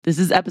This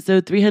is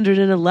episode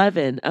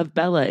 311 of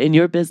Bella in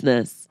Your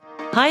Business.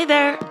 Hi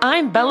there,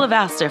 I'm Bella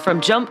Vasta from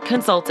Jump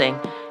Consulting.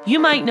 You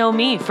might know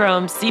me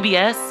from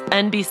CBS,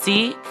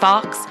 NBC,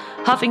 Fox,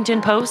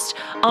 Huffington Post,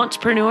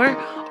 Entrepreneur,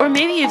 or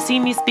maybe you've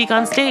seen me speak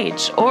on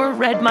stage or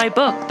read my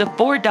book, The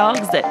 4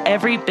 Dogs That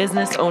Every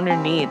Business Owner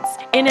Needs.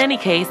 In any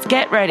case,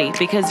 get ready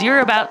because you're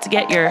about to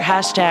get your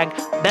hashtag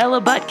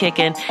Bella butt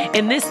kicking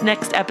in this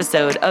next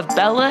episode of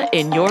Bella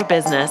in Your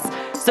Business.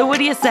 So what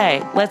do you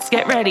say? Let's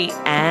get ready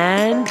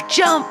and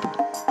jump!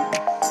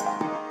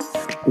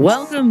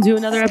 Welcome to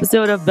another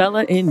episode of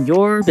Bella in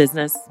Your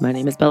Business. My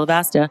name is Bella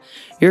Vasta,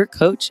 your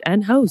coach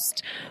and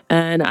host.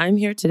 And I'm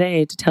here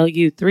today to tell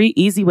you 3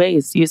 easy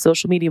ways to use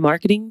social media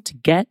marketing to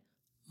get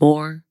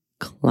more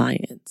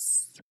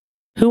clients.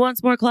 Who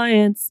wants more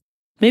clients?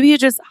 Maybe you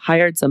just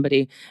hired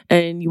somebody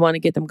and you want to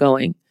get them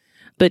going.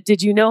 But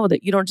did you know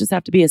that you don't just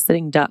have to be a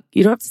sitting duck?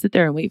 You don't have to sit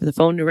there and wait for the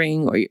phone to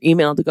ring or your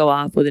email to go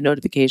off with a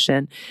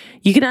notification.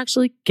 You can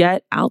actually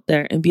get out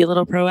there and be a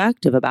little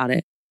proactive about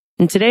it.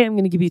 And today I'm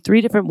going to give you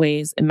 3 different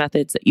ways and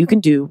methods that you can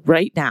do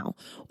right now,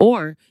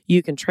 or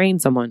you can train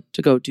someone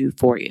to go do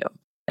for you.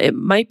 It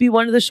might be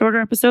one of the shorter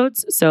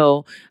episodes,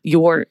 so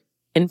you're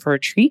in for a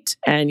treat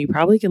and you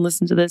probably can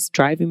listen to this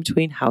driving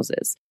between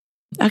houses.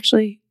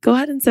 Actually, go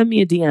ahead and send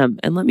me a DM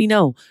and let me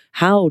know,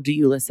 how do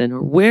you listen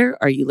or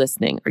where are you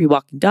listening? Are you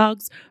walking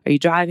dogs? Are you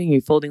driving? Are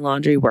you folding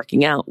laundry,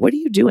 working out? What are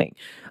you doing?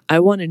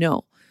 I want to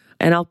know.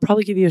 And I'll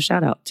probably give you a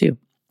shout out too.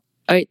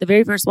 All right, the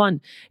very first one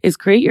is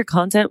create your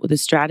content with a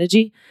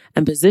strategy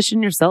and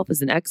position yourself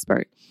as an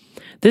expert.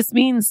 This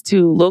means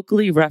to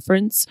locally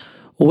reference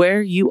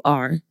where you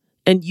are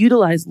and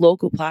utilize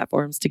local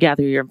platforms to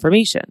gather your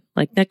information,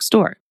 like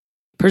Nextdoor.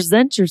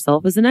 Present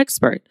yourself as an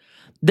expert.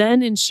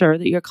 Then ensure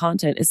that your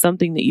content is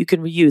something that you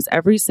can reuse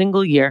every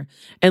single year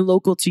and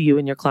local to you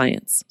and your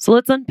clients. So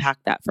let's unpack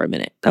that for a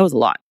minute. That was a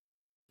lot.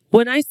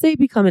 When I say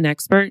become an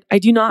expert, I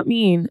do not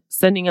mean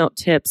sending out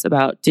tips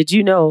about, did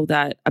you know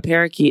that a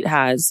parakeet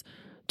has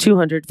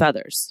 200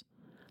 feathers?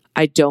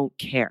 I don't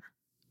care.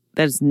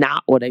 That is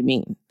not what I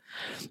mean.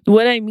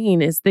 What I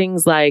mean is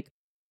things like,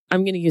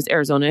 I'm going to use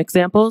Arizona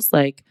examples,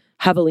 like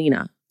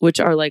javelina, which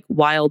are like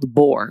wild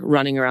boar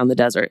running around the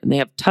desert. And they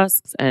have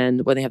tusks,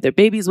 and when they have their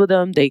babies with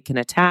them, they can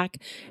attack,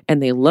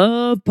 and they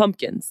love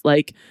pumpkins.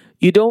 Like,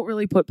 you don't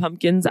really put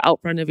pumpkins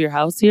out front of your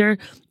house here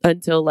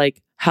until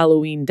like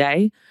Halloween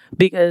day,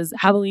 because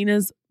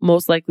javelinas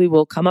most likely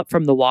will come up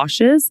from the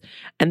washes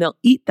and they'll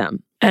eat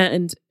them.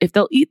 And if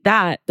they'll eat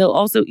that, they'll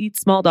also eat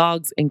small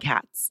dogs and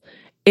cats.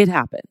 It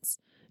happens.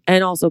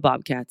 And also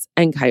bobcats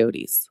and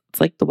coyotes. It's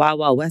like the Wild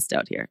Wild West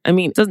out here. I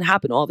mean, it doesn't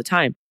happen all the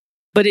time,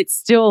 but it's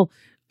still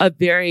a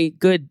very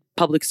good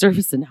public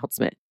service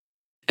announcement.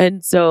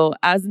 And so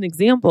as an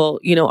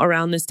example,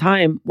 around this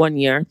time one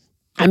year,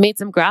 I made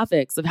some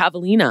graphics of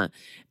javelina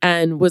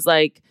and was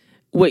like,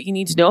 what you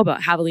need to know about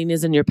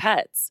javelinas and your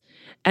pets.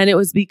 And it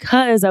was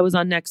because I was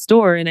on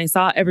Nextdoor and I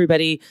saw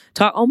everybody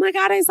talk, oh my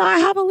God, I saw a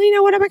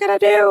javelina. What am I going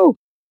to do?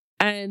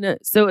 And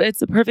so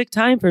it's a perfect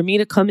time for me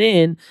to come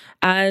in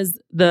as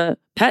the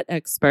pet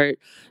expert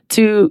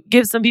to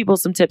give some people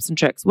some tips and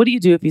tricks. What do you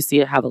do if you see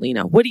a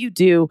javelina? What do you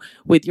do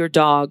with your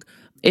dog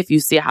if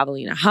you see a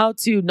javelina? How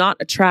to not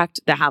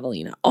attract the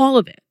javelina? All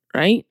of it,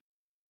 right?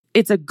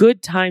 It's a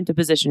good time to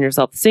position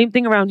yourself. Same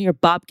thing around here,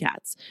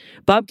 bobcats.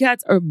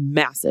 Bobcats are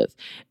massive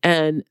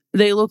and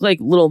they look like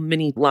little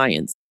mini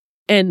lions.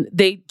 And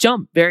they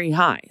jump very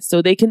high.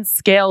 So they can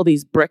scale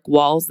these brick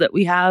walls that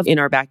we have in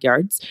our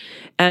backyards.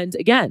 And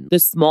again, the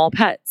small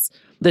pets,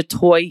 the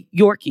toy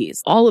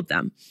Yorkies, all of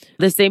them.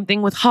 The same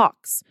thing with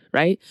hawks,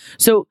 right?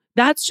 So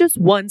that's just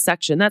one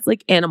section. That's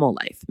like animal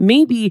life.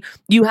 Maybe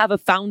you have a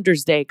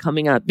Founders Day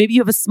coming up. Maybe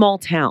you have a small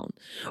town.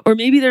 Or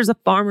maybe there's a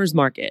farmer's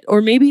market.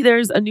 Or maybe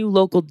there's a new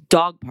local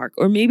dog park.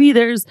 Or maybe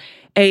there's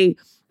a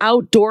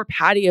outdoor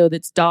patio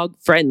that's dog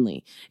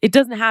friendly. It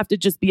doesn't have to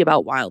just be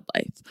about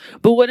wildlife.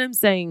 But what I'm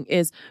saying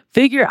is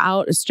figure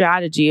out a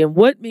strategy and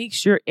what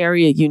makes your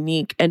area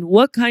unique and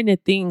what kind of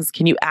things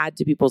can you add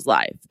to people's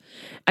lives.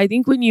 I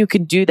think when you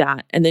can do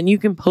that and then you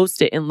can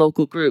post it in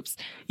local groups,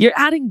 you're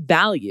adding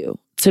value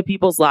to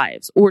people's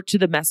lives or to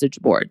the message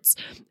boards.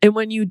 And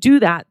when you do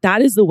that,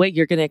 that is the way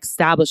you're going to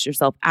establish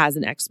yourself as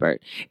an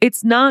expert.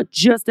 It's not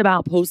just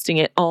about posting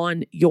it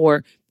on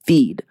your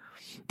feed.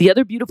 The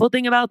other beautiful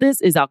thing about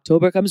this is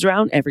October comes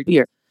around every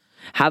year.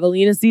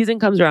 Javelina season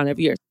comes around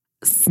every year.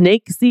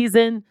 Snake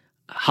season,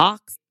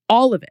 hawks,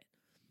 all of it.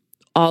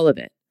 All of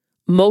it.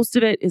 Most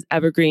of it is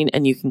evergreen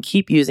and you can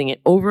keep using it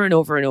over and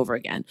over and over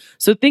again.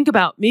 So think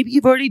about, maybe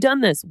you've already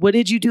done this. What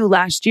did you do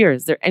last year?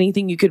 Is there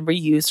anything you can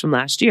reuse from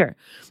last year?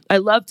 I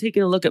love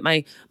taking a look at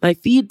my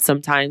feed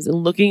sometimes and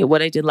looking at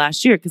what I did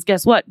last year, because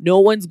guess what? No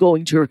one's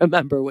going to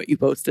remember what you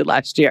posted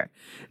last year.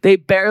 They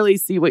barely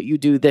see what you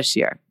do this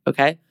year,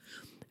 okay?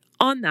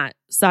 On that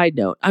side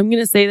note, I'm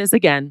going to say this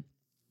again,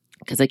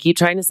 because I keep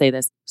trying to say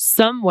this.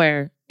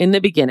 Somewhere in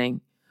the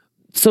beginning,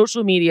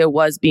 social media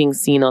was being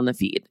seen on the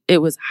feed. It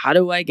was, how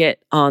do I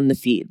get on the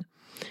feed?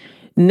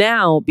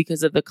 Now,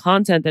 because of the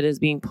content that is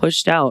being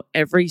pushed out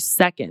every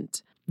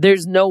second,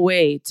 there's no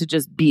way to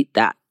just beat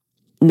that.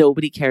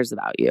 Nobody cares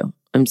about you.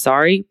 I'm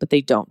sorry, but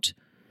they don't.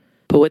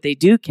 But what they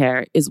do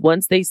care is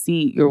once they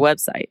see your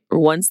website or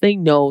once they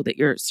know that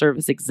your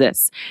service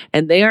exists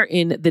and they are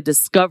in the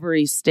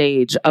discovery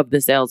stage of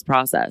the sales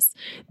process,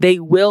 they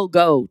will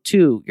go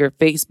to your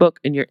Facebook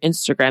and your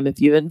Instagram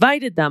if you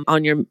invited them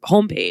on your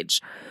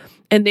homepage,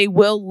 and they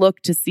will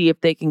look to see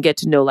if they can get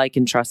to know, like,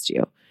 and trust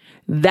you.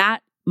 That,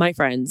 my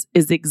friends,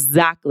 is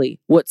exactly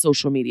what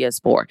social media is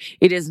for.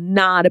 It is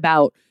not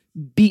about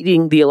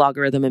beating the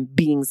algorithm and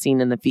being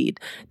seen in the feed.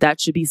 That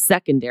should be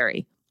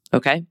secondary,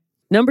 okay?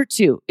 Number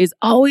 2 is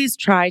always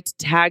try to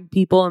tag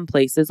people and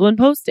places when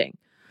posting.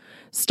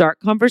 Start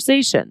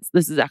conversations.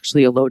 This is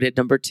actually a loaded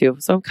number 2.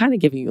 So I'm kind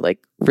of giving you like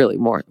really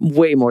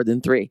way more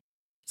than 3.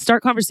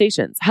 Start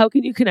conversations. How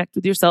can you connect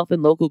with yourself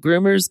in local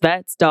groomers,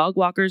 vets, dog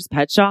walkers,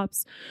 pet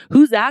shops?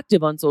 Who's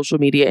active on social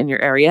media in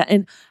your area?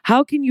 And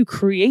how can you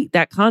create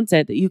that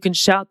content that you can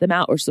shout them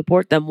out or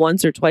support them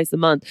once or twice a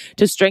month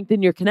to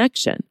strengthen your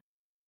connection?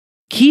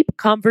 Keep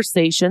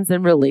conversations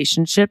and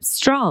relationships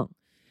strong.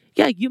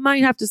 Yeah, you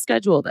might have to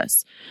schedule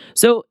this.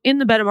 So in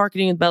the Better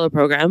Marketing with Bella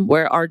program,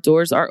 where our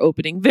doors are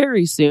opening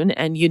very soon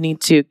and you need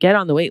to get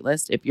on the wait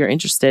list if you're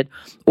interested,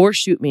 or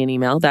shoot me an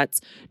email. That's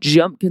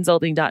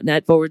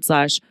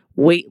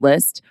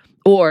jumpconsulting.net/waitlist,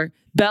 or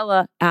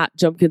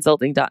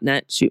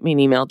bella@jumpconsulting.net. Shoot me an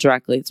email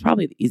directly. It's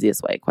probably the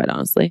easiest way, quite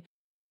honestly.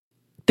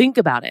 Think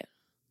about it.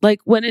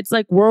 Like when it's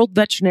like World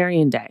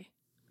Veterinarian Day,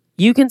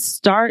 you can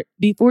start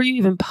before you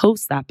even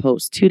post that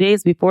post, 2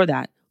 days before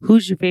that.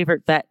 Who's your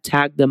favorite vet?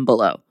 Tag them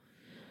below.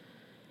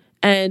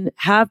 And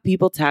have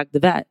people tag the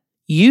vet.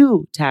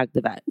 You tag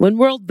the vet. When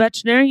World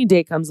Veterinarian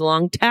Day comes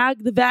along,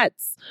 tag the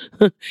vets.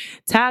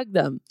 Tag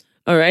them.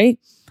 All right.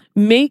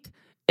 Make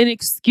an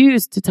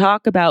excuse to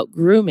talk about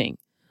grooming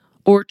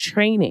or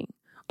training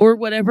or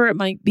whatever it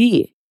might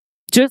be.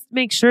 Just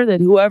make sure that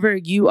whoever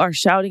you are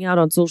shouting out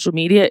on social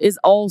media is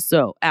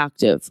also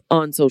active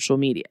on social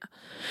media,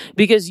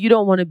 because you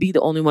don't want to be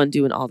the only one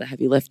doing all the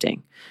heavy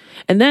lifting.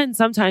 And then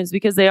sometimes,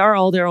 because they are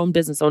all their own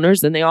business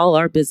owners and they all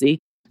are busy,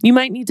 you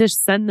might need to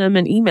send them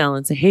an email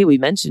and say, hey, we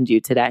mentioned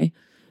you today,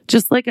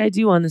 just like I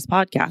do on this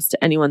podcast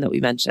to anyone that we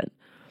mention.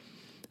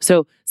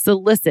 So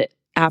solicit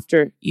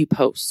after you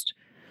post.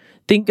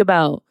 Think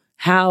about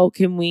how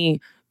can we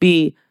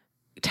be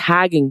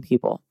tagging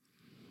people.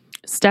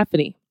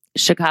 Stephanie,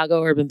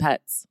 Chicago Urban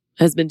Pets,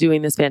 has been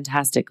doing this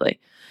fantastically.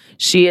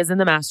 She is in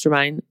the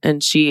mastermind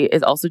and she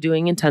is also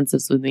doing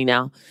intensives with me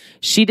now.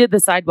 She did the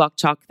sidewalk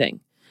chalk thing.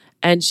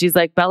 And she's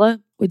like, Bella,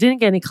 we didn't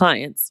get any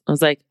clients. I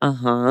was like,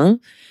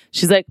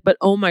 She's like, but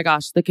oh my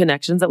gosh, the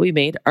connections that we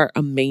made are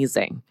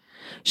amazing.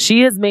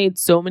 She has made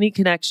so many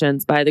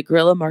connections by the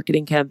guerrilla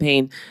marketing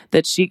campaign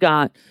that she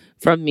got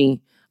from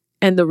me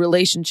and the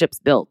relationships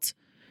built.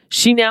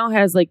 She now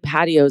has like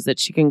patios that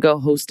she can go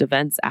host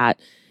events at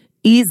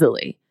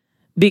easily,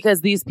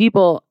 because these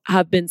people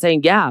have been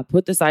saying, yeah,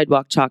 put the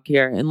sidewalk chalk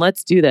here and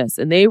let's do this.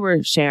 And they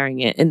were sharing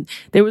it. And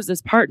there was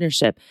this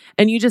partnership.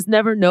 And you just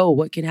never know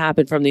what can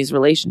happen from these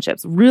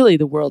relationships. Really,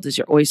 the world is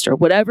your oyster.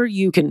 Whatever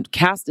you can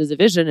cast as a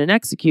vision and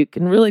execute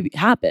can really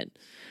happen.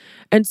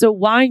 And so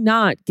why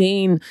not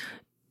gain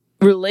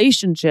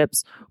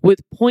relationships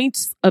with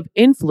points of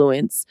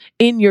influence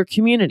in your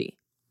community?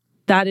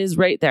 That is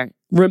right there.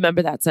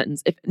 Remember that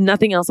sentence. If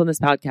nothing else on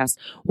this podcast,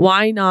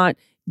 why not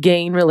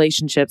gain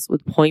relationships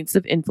with points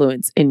of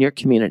influence in your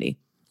community?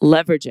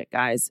 Leverage it,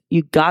 guys.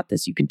 You got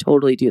this. You can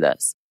totally do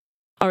this.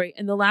 All right.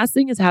 And the last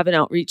thing is have an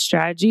outreach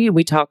strategy.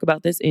 We talk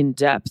about this in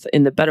depth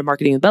in the Better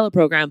Marketing with Bella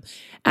program.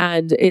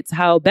 And it's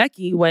how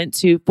Becky went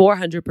to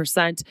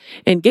 400%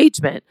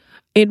 engagement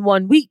in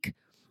 1 week.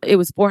 It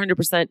was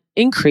 400%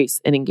 increase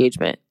in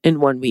engagement in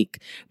 1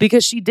 week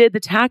because she did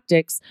the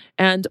tactics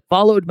and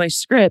followed my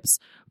scripts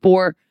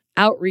for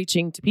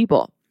outreaching to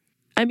people.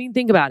 I mean,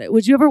 think about it.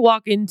 Would you ever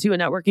walk into a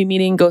networking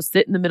meeting, go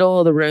sit in the middle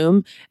of the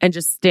room and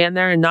just stand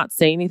there and not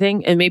say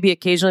anything and maybe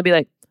occasionally be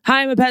like,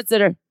 hi, I'm a pet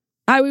sitter.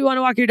 Hi, we want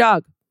to walk your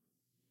dog.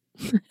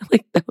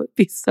 Like that would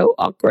be so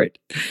awkward.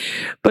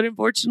 But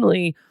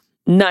unfortunately,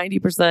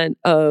 90%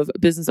 of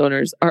business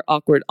owners are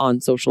awkward on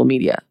social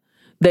media.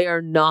 They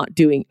are not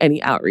doing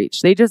any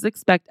outreach. They just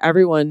expect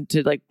everyone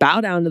to like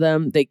bow down to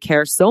them. They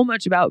care so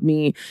much about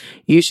me.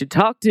 You should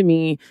talk to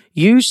me.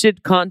 You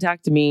should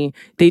contact me.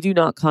 They do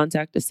not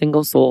contact a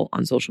single soul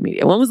on social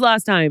media. When was the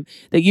last time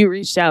that you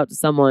reached out to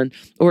someone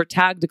or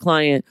tagged a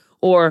client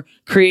or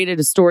created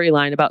a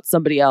storyline about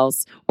somebody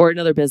else or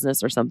another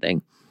business or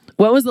something?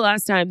 When was the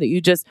last time that you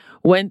just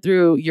went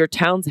through your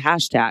town's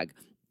hashtag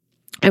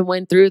and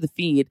went through the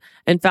feed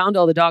and found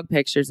all the dog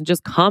pictures and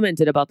just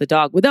commented about the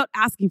dog without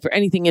asking for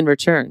anything in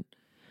return?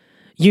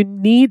 You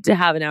need to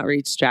have an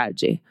outreach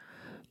strategy.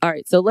 All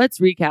right, so let's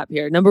recap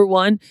here. Number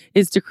 1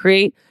 is to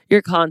create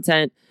your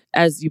content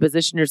as you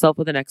position yourself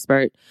with an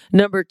expert.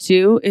 Number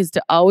 2 is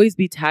to always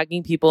be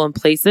tagging people and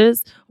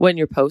places when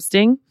you're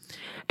posting.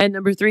 And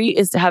number 3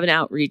 is to have an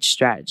outreach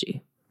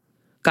strategy.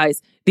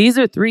 Guys, these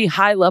are 3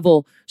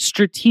 high-level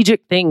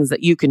strategic things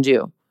that you can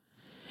do.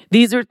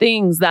 These are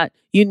things that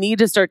you need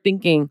to start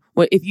thinking.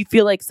 If you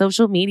feel like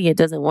social media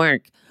doesn't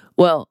work,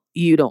 well,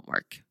 you don't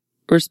work.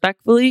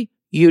 Respectfully,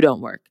 you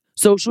don't work.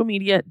 Social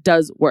media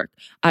does work.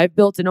 I've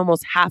built an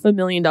almost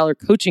 $500,000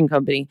 coaching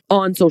company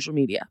on social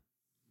media.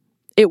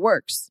 It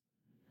works.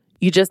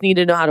 You just need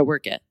to know how to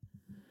work it.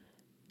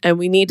 And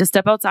we need to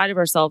step outside of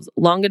ourselves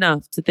long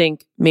enough to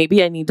think,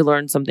 maybe I need to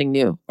learn something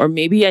new, or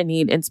maybe I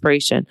need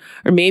inspiration,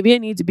 or maybe I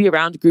need to be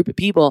around a group of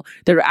people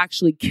that are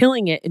actually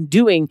killing it and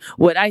doing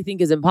what I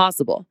think is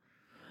impossible.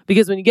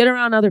 Because when you get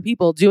around other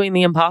people doing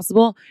the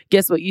impossible,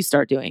 guess what you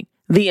start doing?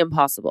 The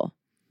impossible.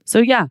 So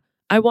yeah,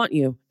 I want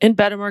you in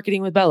Better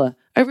Marketing with Bella.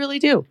 I really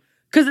do.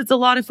 Because it's a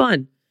lot of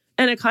fun.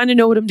 And I kind of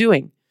know what I'm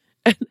doing.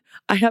 And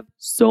I have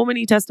so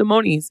many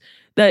testimonies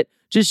that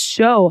just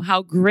show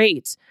how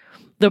great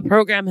the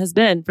program has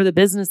been for the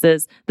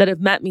businesses that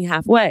have met me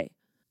halfway.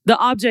 The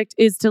object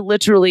is to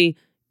literally,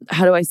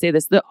 how do I say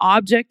this? The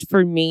object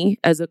for me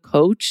as a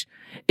coach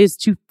is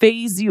to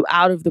phase you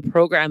out of the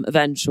program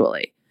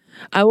eventually.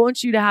 I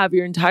want you to have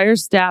your entire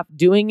staff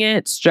doing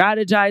it,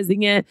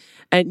 strategizing it,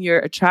 and you're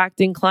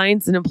attracting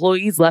clients and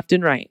employees left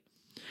and right.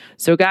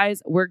 So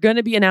guys, we're going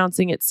to be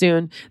announcing it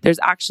soon. There's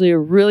actually a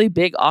really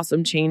big,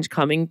 awesome change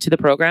coming to the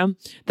program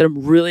that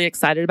I'm really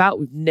excited about.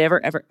 We've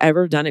never,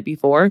 ever done it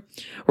before.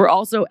 We're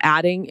also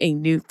adding a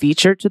new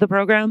feature to the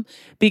program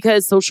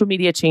because social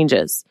media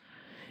changes.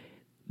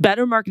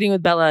 Better Marketing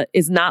with Bella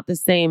is not the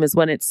same as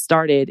when it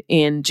started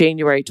in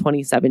January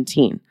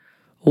 2017.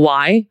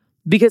 Why?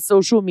 Because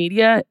social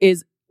media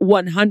is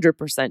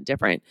 100%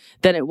 different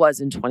than it was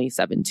in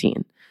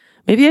 2017.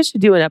 Maybe I should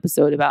do an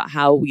episode about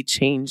how we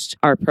changed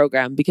our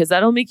program because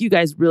that'll make you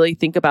guys really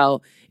think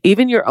about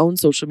even your own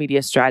social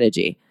media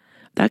strategy.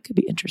 That could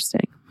be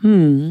interesting.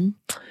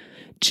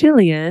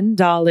 Jillian,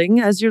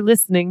 darling, as you're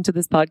listening to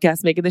this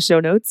podcast, making the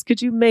show notes,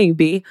 could you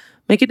maybe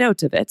make a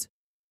note of it?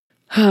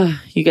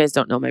 You guys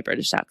don't know my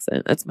British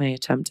accent. That's my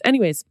attempt.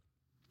 Anyways,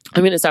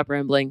 I'm going to stop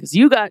rambling because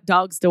you got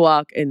dogs to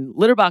walk and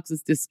litter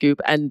boxes to scoop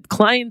and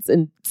clients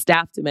and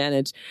staff to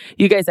manage.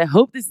 You guys, I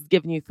hope this is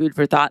giving you food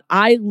for thought.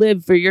 I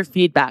live for your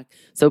feedback.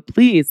 So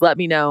please let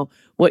me know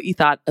what you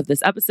thought of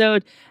this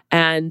episode.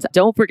 And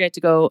don't forget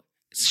to go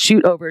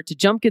shoot over to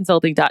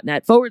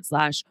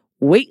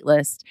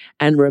jumpconsulting.net/waitlist.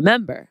 And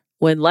remember,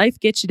 when life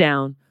gets you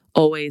down,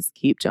 always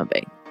keep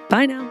jumping.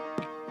 Bye now.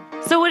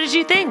 So what did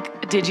you think?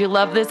 Did you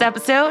love this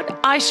episode?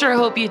 I sure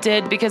hope you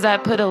did because I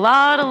put a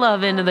lot of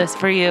love into this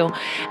for you.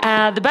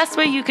 The best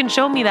way you can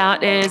show me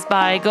that is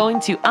by going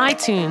to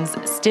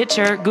iTunes,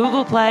 Stitcher,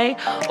 Google Play,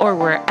 or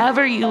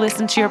wherever you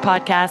listen to your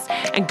podcast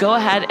and go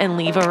ahead and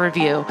leave a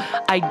review.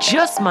 I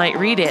just might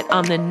read it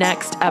on the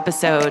next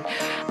episode.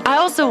 I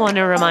also want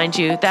to remind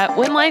you that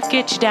when life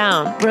gets you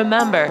down,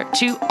 remember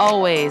to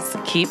always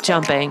keep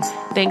jumping.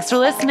 Thanks for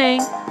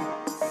listening.